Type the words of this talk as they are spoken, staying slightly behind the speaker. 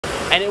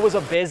And it was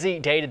a busy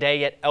day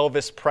today at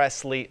Elvis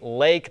Presley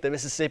Lake. The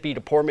Mississippi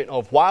Department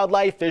of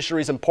Wildlife,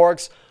 Fisheries and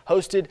Parks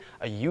hosted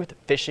a youth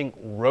fishing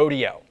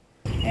rodeo.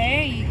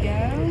 There you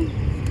go.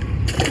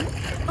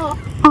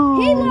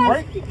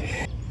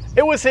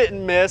 It was hit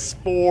and miss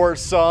for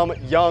some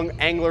young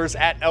anglers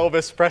at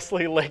Elvis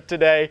Presley Lake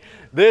today.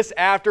 This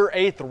after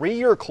a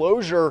 3-year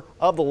closure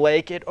of the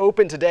lake. It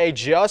opened today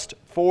just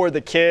for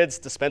the kids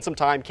to spend some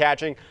time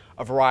catching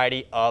a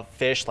variety of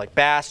fish like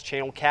bass,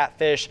 channel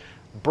catfish,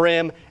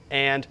 brim,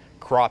 and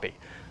crappie.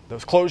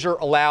 Those closure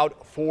allowed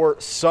for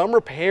some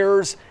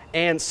repairs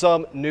and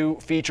some new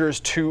features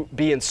to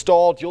be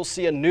installed. You'll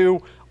see a new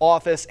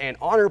office and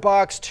honor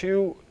box,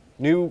 2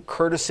 new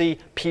courtesy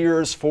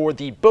piers for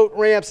the boat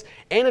ramps,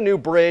 and a new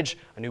bridge.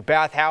 A new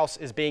bathhouse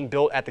is being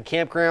built at the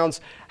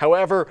campgrounds.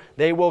 However,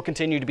 they will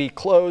continue to be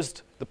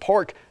closed. The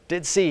park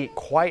did see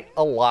quite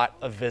a lot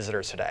of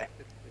visitors today.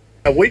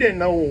 We didn't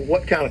know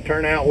what kind of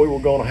turnout we were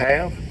going to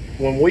have.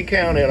 When we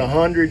counted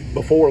 100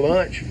 before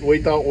lunch,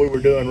 we thought we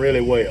were doing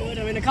really well.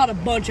 I mean, I caught a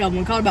bunch of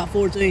them. I caught about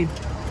 14.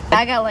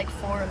 I got like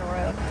 4 in a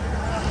row.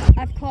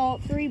 I've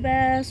caught 3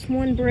 bass,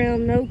 1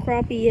 brim, no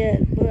crappie yet,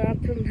 but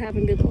I'm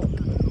having good luck.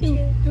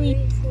 2,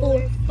 3,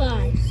 4,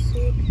 5,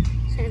 6,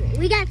 7.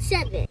 We got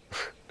 7.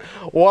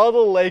 While the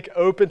lake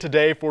opened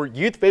today for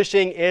youth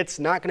fishing, it's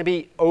not going to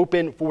be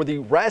open for the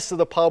rest of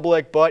the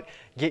public, but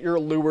get your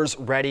lures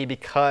ready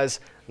because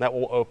that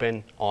will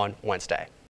open on Wednesday.